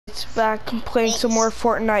guys, back playing some more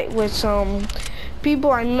Fortnite with some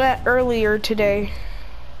people I met earlier today.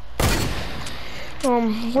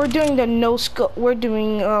 We're doing the no scope. We're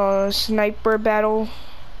doing sniper battle.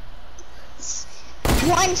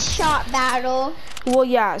 One shot battle. Well,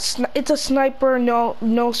 yeah, it's a sniper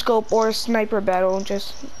no scope or a sniper battle.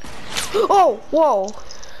 Just whoa.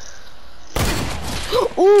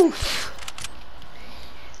 Oof.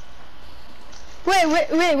 Wait,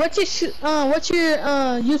 what's your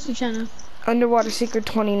YouTube channel? Underwater Secret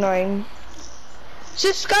 29.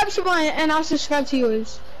 Subscribe to mine and I'll subscribe to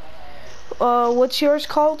yours. What's yours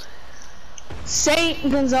called? Saint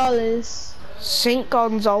Gonzalez. Saint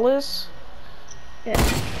Gonzalez? Yeah.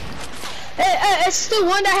 It's the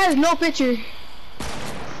one that has no picture.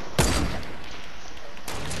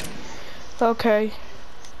 Okay.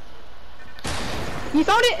 You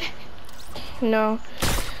found it? No.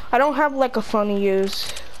 I don't have like a phone to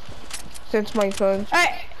use since my phone.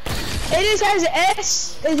 Alright. It just has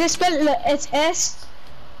S. It just spelled it's S.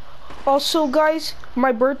 Also, guys,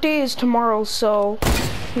 my birthday is tomorrow, so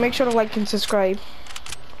make sure to like and subscribe.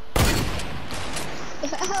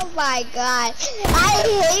 Oh my god. I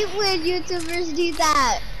hate when YouTubers do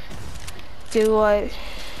that. Do what?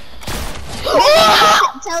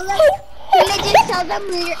 When they just tell them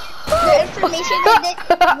their information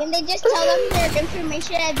when they just tell them their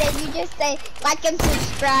information and then you just say like and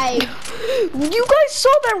subscribe. You guys saw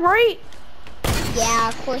that, right? Yeah,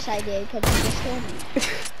 of course I did, because you just told me.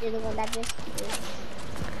 You're the one that just did.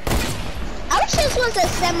 I wish this was a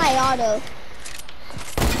semi-auto.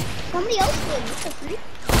 Somebody else did. It's a free.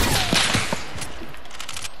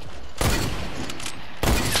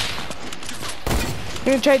 I'm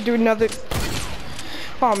gonna try to do another.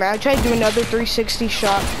 Oh man, I tried to do another 360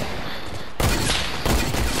 shot.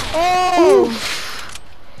 Oh! Oof.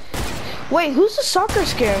 Wait, who's the soccer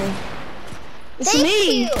skin? It's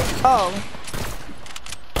me. Oh.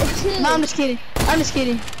 No, I'm just kidding.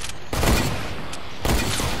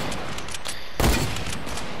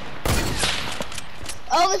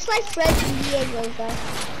 Oh, it's my friend Diego's though.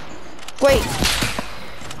 Wait.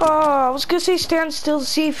 Oh, I was gonna say stand still to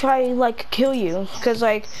see if I like kill you, cause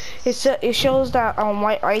like it shows that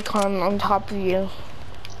white icon on top of you.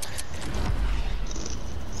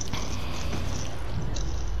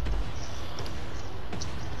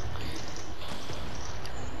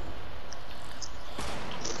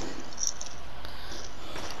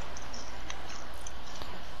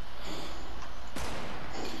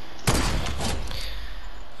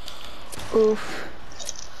 Oof.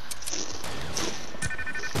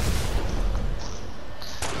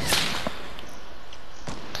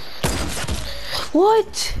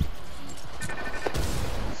 What?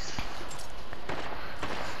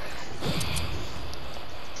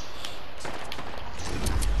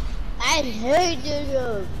 I hate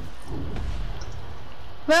this.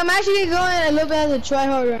 But I'm actually going a little bit as a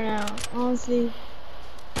tryhard right now, honestly.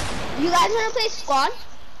 You guys wanna play squad?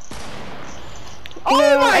 Oh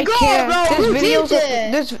no, my god, bro!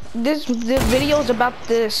 This video is about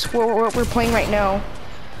this. What we're playing right now.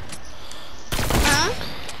 Huh?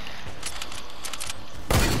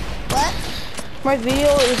 What? My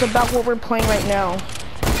video is about what we're playing right now.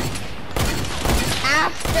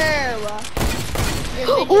 After.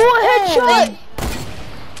 Oh, a headshot!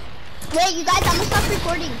 Wait, you guys, I'm gonna stop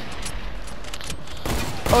recording.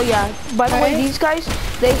 Oh yeah. By the way, these guys,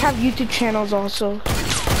 they have YouTube channels also.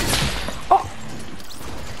 Oh.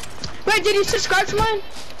 Wait, did you subscribe to mine?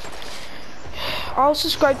 I'll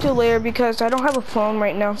subscribe to later because I don't have a phone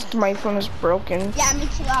right now since my phone is broken. Yeah, me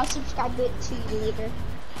too. I'll subscribe it to you later.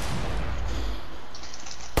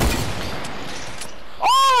 Oh,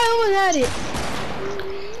 I almost had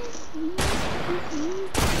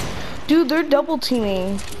it. Dude, they're double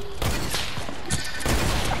teaming.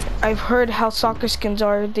 I've heard how soccer skins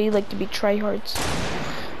are. They like to be tryhards.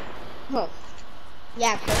 Huh.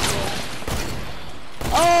 Yeah, cool.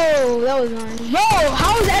 Oh, that was nice. Bro,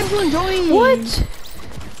 how is everyone joining me? What?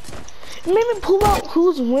 It made me pull out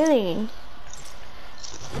who's winning.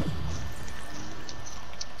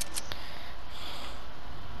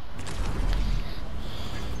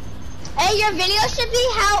 Hey, your video should be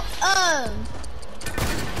how,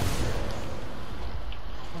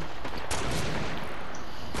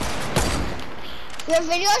 your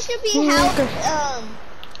video should be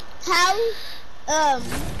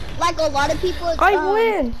like a lot of people. I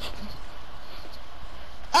win.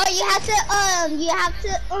 Oh, you have to,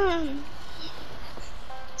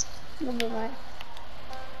 Never mind.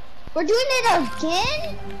 We're doing it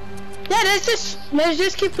again? Yeah, let's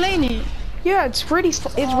just keep playing it. Yeah, it's really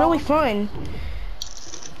fun.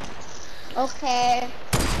 Okay.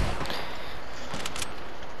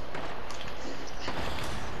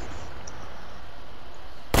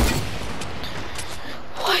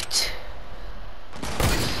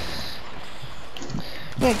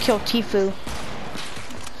 kill Tifu.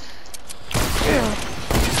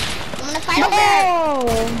 I'm gonna fight over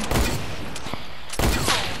her.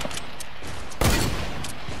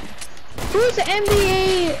 Who's the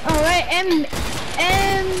NBA? Alright, MB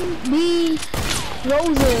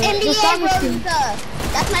Rosa. NBA Rosa.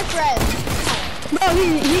 That's my friend. Bro,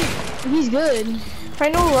 he's good. I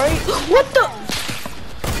know, right? What the?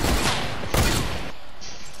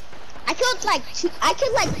 I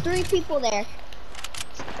killed like 3 people there.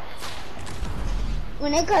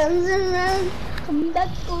 When it comes around, come back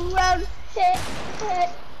around. Hey, hey,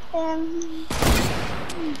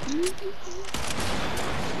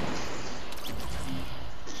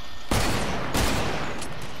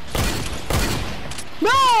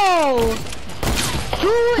 Bro!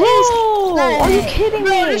 Are you kidding me?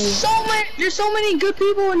 There's so many good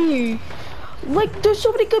people in here. Like, there's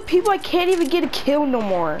so many good people, I can't even get a kill no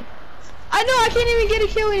more. I know, I can't even get a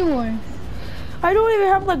kill anymore. I don't even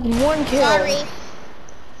have like 1 kill. Sorry.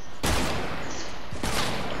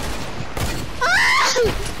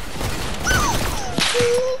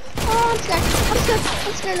 Oh,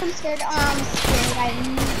 I'm scared. I'm scared.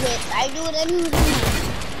 I knew it.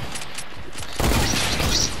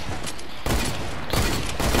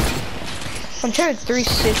 I'm trying to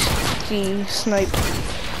 360 snipe.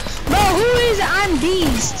 Bro, who is it? I'm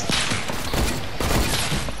Beast.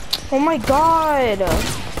 Oh my god.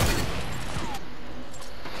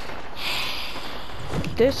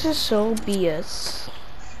 This is so BS.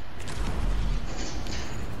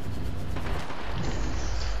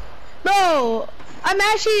 Bro, I'm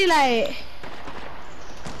actually like...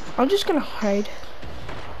 I'm just gonna hide.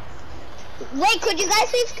 Wait, could you guys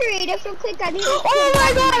please creative real quick? I need to Oh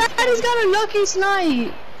my god, I just got a lucky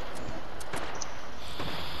snipe.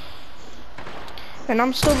 And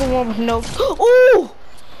I'm still the one with no... Oh!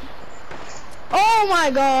 Oh my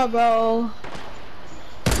god, bro.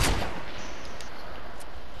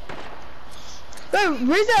 Bro,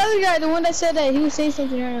 where's the other guy? The one that said that he was saying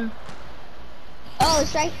something right now. Oh,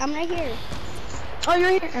 it's right. I'm right here. Oh,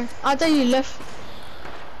 you're here. I thought you left.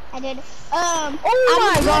 I did. Oh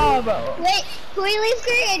my god, bro. Wait, can we leave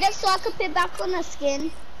creative so I can put back on the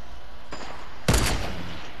skin?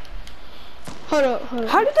 Hold up.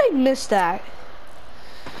 How did I miss that?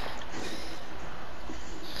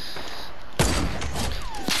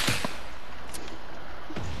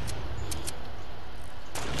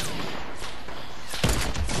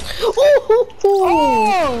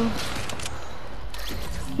 Oh!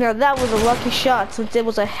 Now that was a lucky shot since it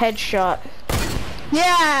was a headshot.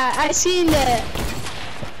 Yeah, I seen that.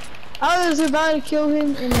 I was about to kill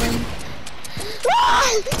him and then...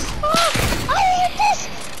 I hit this!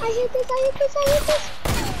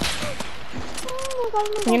 Oh my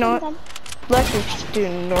god, You know what? Let's just do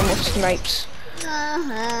normal snipes.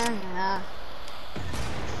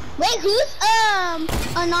 Wait, who's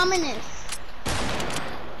anonymous?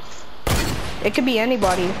 It could be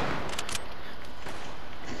anybody.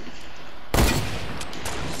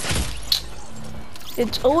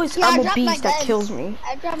 It's always Ammo Beast that kills me.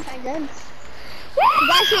 I dropped my guns. You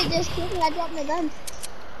guys can't just kill me. I dropped my guns.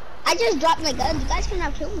 I just dropped my guns. You guys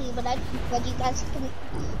cannot kill me, but you guys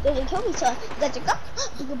didn't kill me, so you guys are go.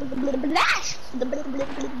 You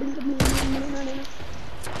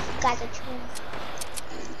guys are trolls.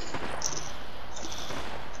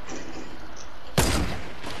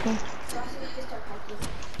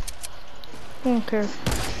 Okay.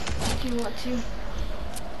 Do you want to?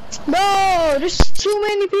 Bro, there's too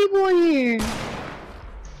many people in here.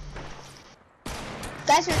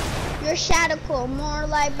 Guys, you're Shadowcool, more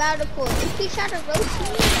like Battlecool. If you try to roast me.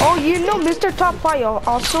 Oh, you know Mr. Top 5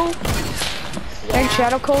 also? Yeah. And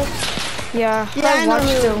Shadowcool? Yeah, I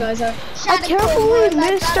watched him. I can't believe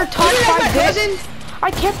Mr. Top 5 didn't.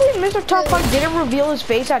 I can't believe Mr. Top 5 didn't reveal his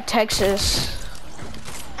face at Texas.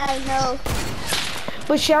 I know.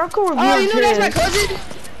 But Shadowcool revealed Oh, you know his. that's my cousin?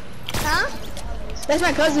 Huh? That's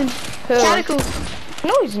my cousin. Who? Shadowcool.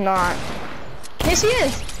 No, he's not. Yes, he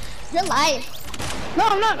is. You're lying. No,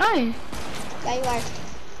 I'm not lying. Yeah, you are.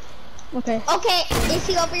 Okay. Okay, is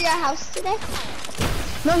he over your house today?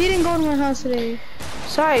 No, he didn't go to my house today.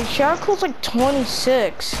 Sorry, Shadowcool's like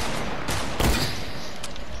 26.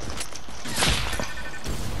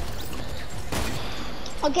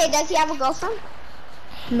 Okay, does he have a girlfriend?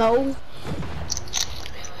 No.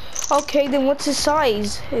 Okay, then what's his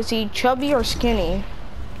size? Is he chubby or skinny?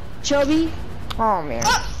 Chubby. Oh man.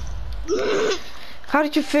 How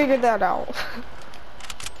did you figure that out?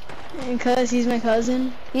 Because he's my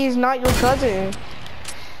cousin. He's not your cousin.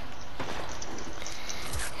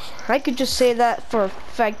 I could just say that for a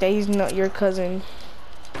fact that he's not your cousin.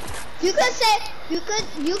 You could say You could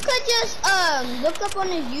just look up on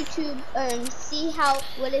his YouTube and see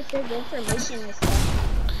what is his information and stuff.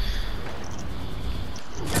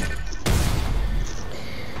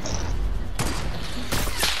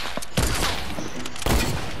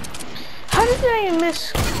 How did I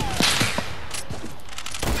miss?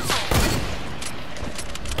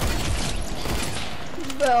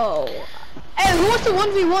 Bro. Hey, who wants the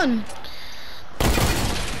 1v1?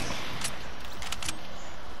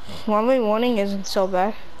 1v1ing isn't so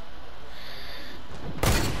bad.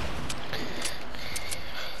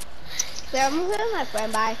 Yeah, I'm with my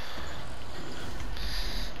friend. Bye.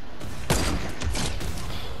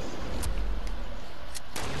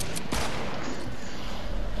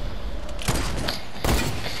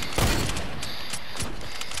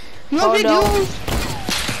 You wanna play duels?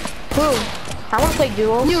 Who? I wanna play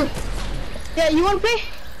duels. Yeah, you wanna play?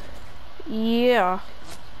 Yeah.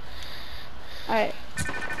 Alright.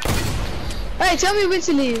 Alright, tell me when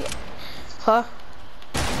to leave. Huh?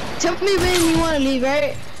 Tell me when you wanna leave,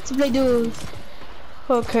 right? To play duels.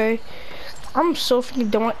 Okay. I'm so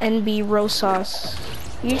freaking done with NB Rosas.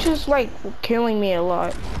 He's just like killing me a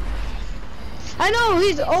lot. I know,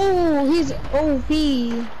 he's OP.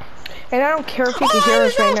 And I don't care if he can hear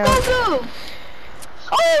us right now. Oh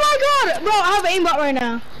my god! Bro, I have an aimbot right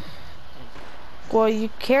now. Well, you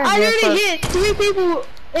can't I hear already hit 3 people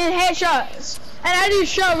in headshots. And I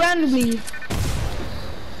just shot randomly.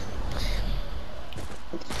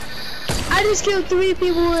 I just killed 3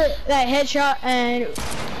 people with that headshot and...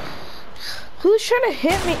 Who's trying to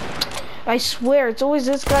hit me? I swear, it's always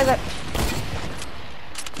this guy that...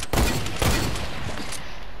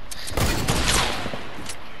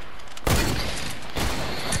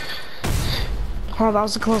 Oh, that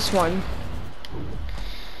was a close one.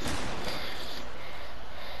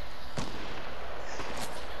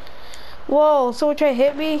 Whoa, someone tried to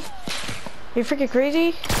hit me? You freaking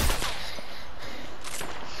crazy?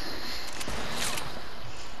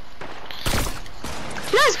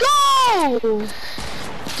 Let's go!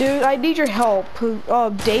 Dude, I need your help.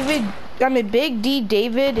 Big D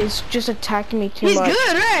David is just attacking me too much. He's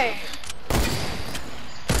good, right?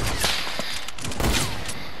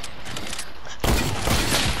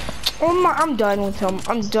 Oh my, I'm done with him.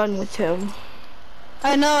 I'm done with him.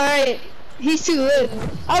 I know, right? He's too good.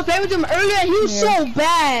 I was playing with him earlier and he was so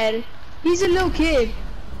bad. He's a little kid.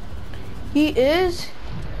 He is?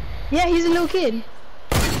 Yeah, he's a little kid.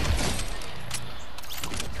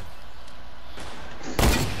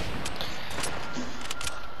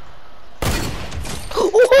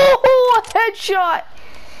 Oh, a headshot!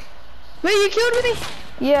 Wait, you killed me?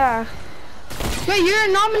 Yeah. Wait, you're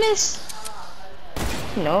anonymous?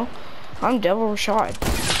 No, I'm double shot.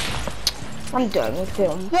 I'm done with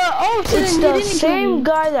him. Well, oh, so it's then the same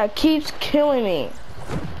guy that keeps killing me.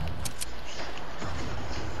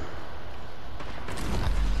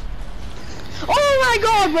 Oh my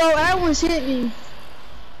god, bro, that almost hit me.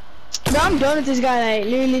 Bro, I'm done with this guy, like,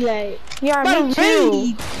 literally, like. Yeah, me too.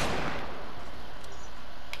 Really?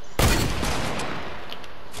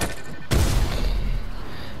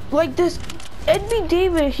 Like this, NB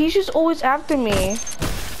David, he's just always after me.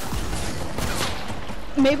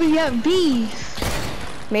 Maybe you have beef.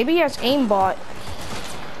 Maybe he has aimbot.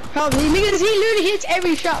 Probably, because he literally hits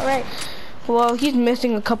every shot, right? Well, he's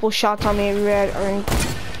missing a couple shots on me every red.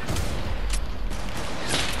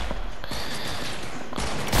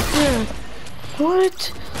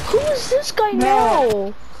 What? Who is this guy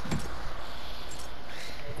now?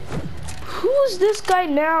 Who is this guy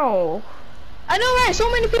now? I know, right? So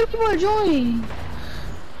many people are joining.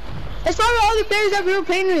 It's probably all the players that we were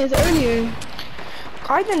playing with earlier.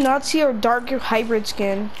 I did not see a darker hybrid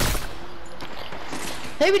skin.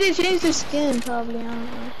 Maybe they changed their skin, probably. I don't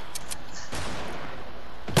know.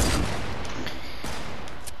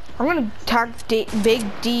 I'm gonna attack Big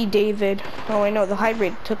D David. Oh, I know the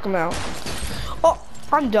hybrid took him out. Oh,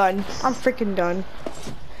 I'm done. I'm freaking done.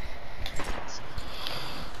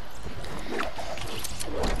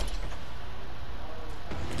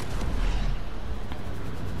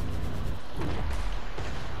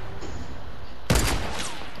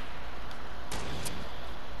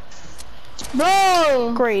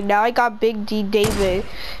 Bro! Great, now I got Big D David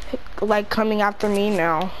like coming after me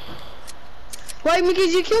now. Why,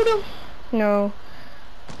 because you killed him? No.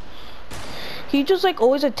 He just like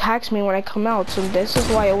always attacks me when I come out, so this is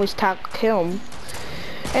why I always attack him.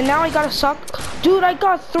 And now I gotta suck. Dude, I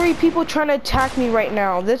got 3 people trying to attack me right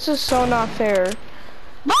now. This is so not fair.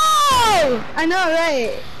 Bro! I know,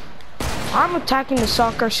 right? I'm attacking the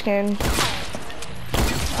soccer skin.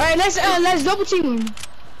 Alright, let's double team him.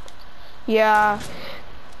 Yeah.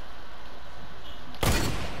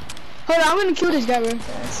 Hold on, I'm gonna kill this guy, bro.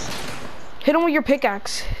 Hit him with your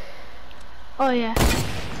pickaxe. Oh yeah.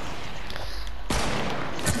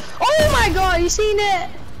 Oh my god, you seen that?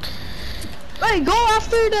 Wait, go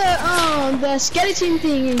after the skeleton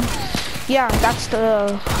thing. Yeah, that's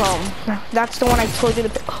the one I told you to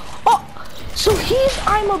pick. Oh, so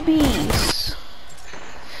I'm a beast.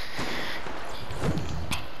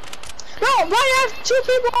 No, why do you have 2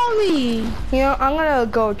 people on me? You know, I'm gonna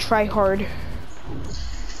go try hard.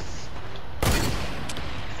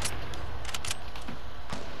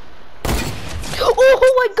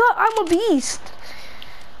 Oh my god, I'm a beast.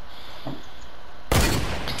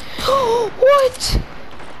 What?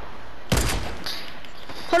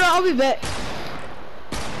 Hold on, I'll be back.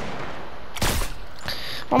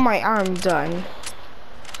 Oh my, I'm done.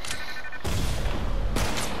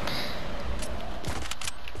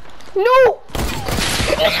 No!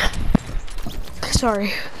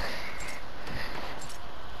 Sorry.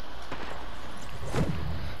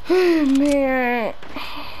 Man.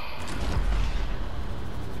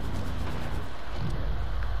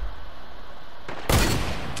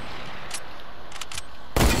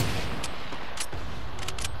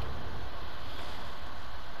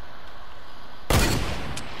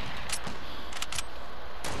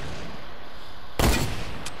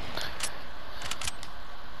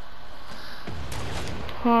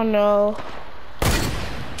 Oh no.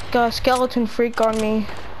 Got a skeleton freak on me.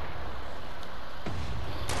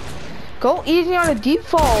 Go easy on a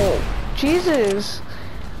default. Jesus.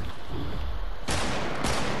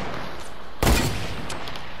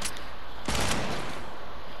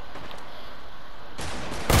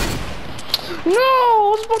 No,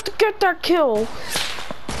 I was about to get that kill.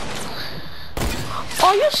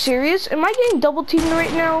 Are you serious? Am I getting double teamed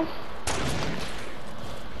right now?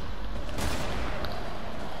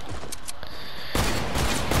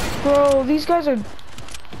 Bro, these guys are...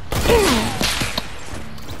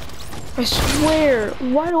 I swear,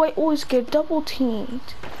 why do I always get double teamed?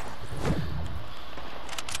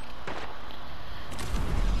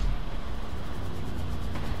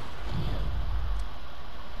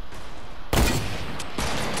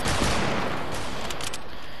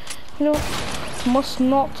 You know, must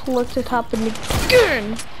not let it happen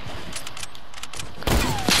again.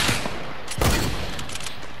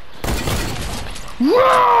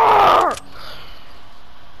 Roar!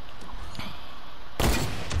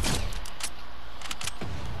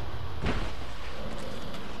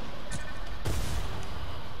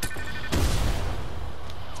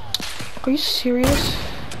 Are you serious?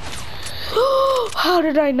 How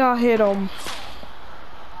did I not hit him?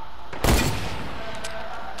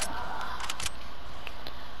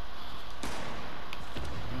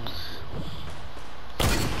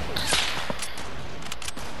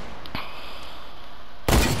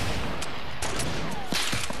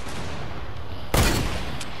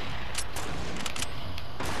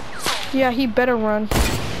 Yeah, he better run.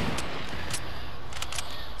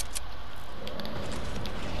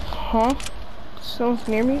 Huh? Someone's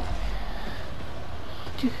near me?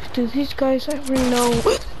 Do these guys ever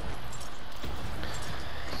know?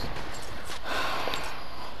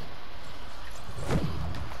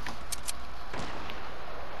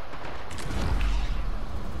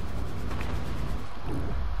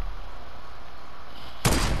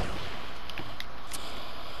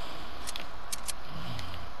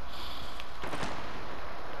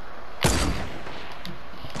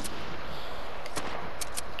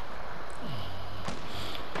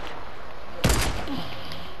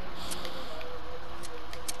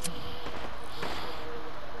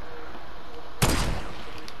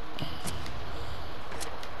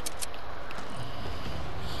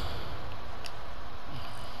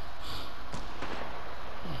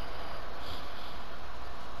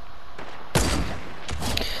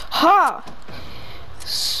 Ha!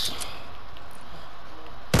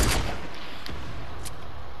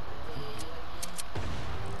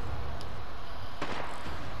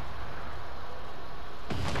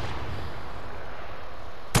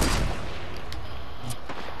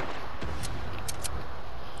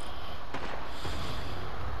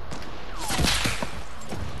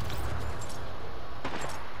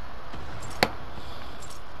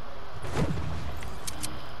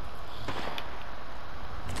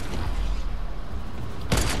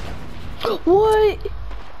 What?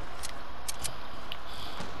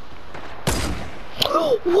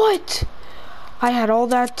 What? I had all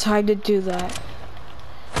that time to do that.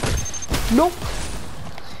 Nope.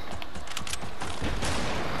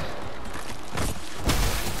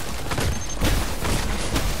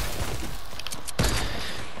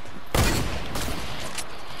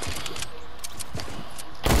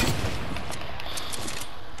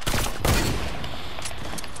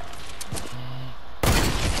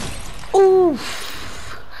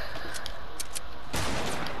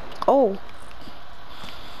 Oh.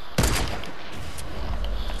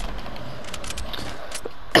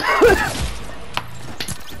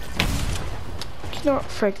 Not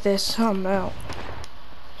frick this, I'm out.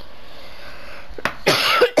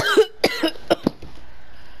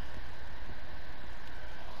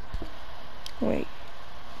 Wait.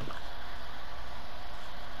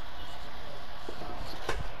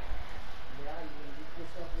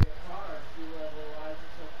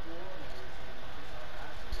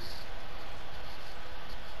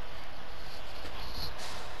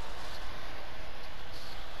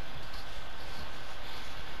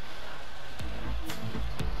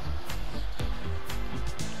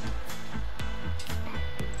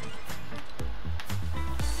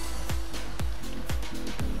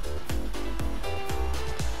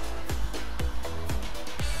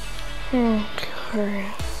 Okay.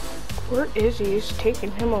 Where is he? It's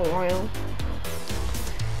taking him a while.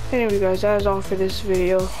 Anyway guys, that is all for this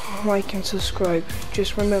video. Like and subscribe.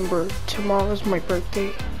 Just remember, tomorrow's my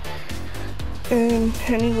birthday. And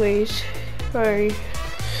anyways, I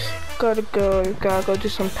gotta go do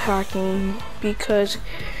some packing because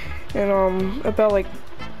in about like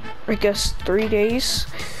I guess 3 days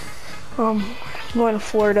I'm going to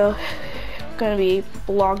Florida. Gonna be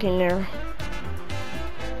vlogging there.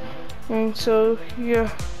 And so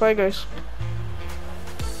yeah, bye guys.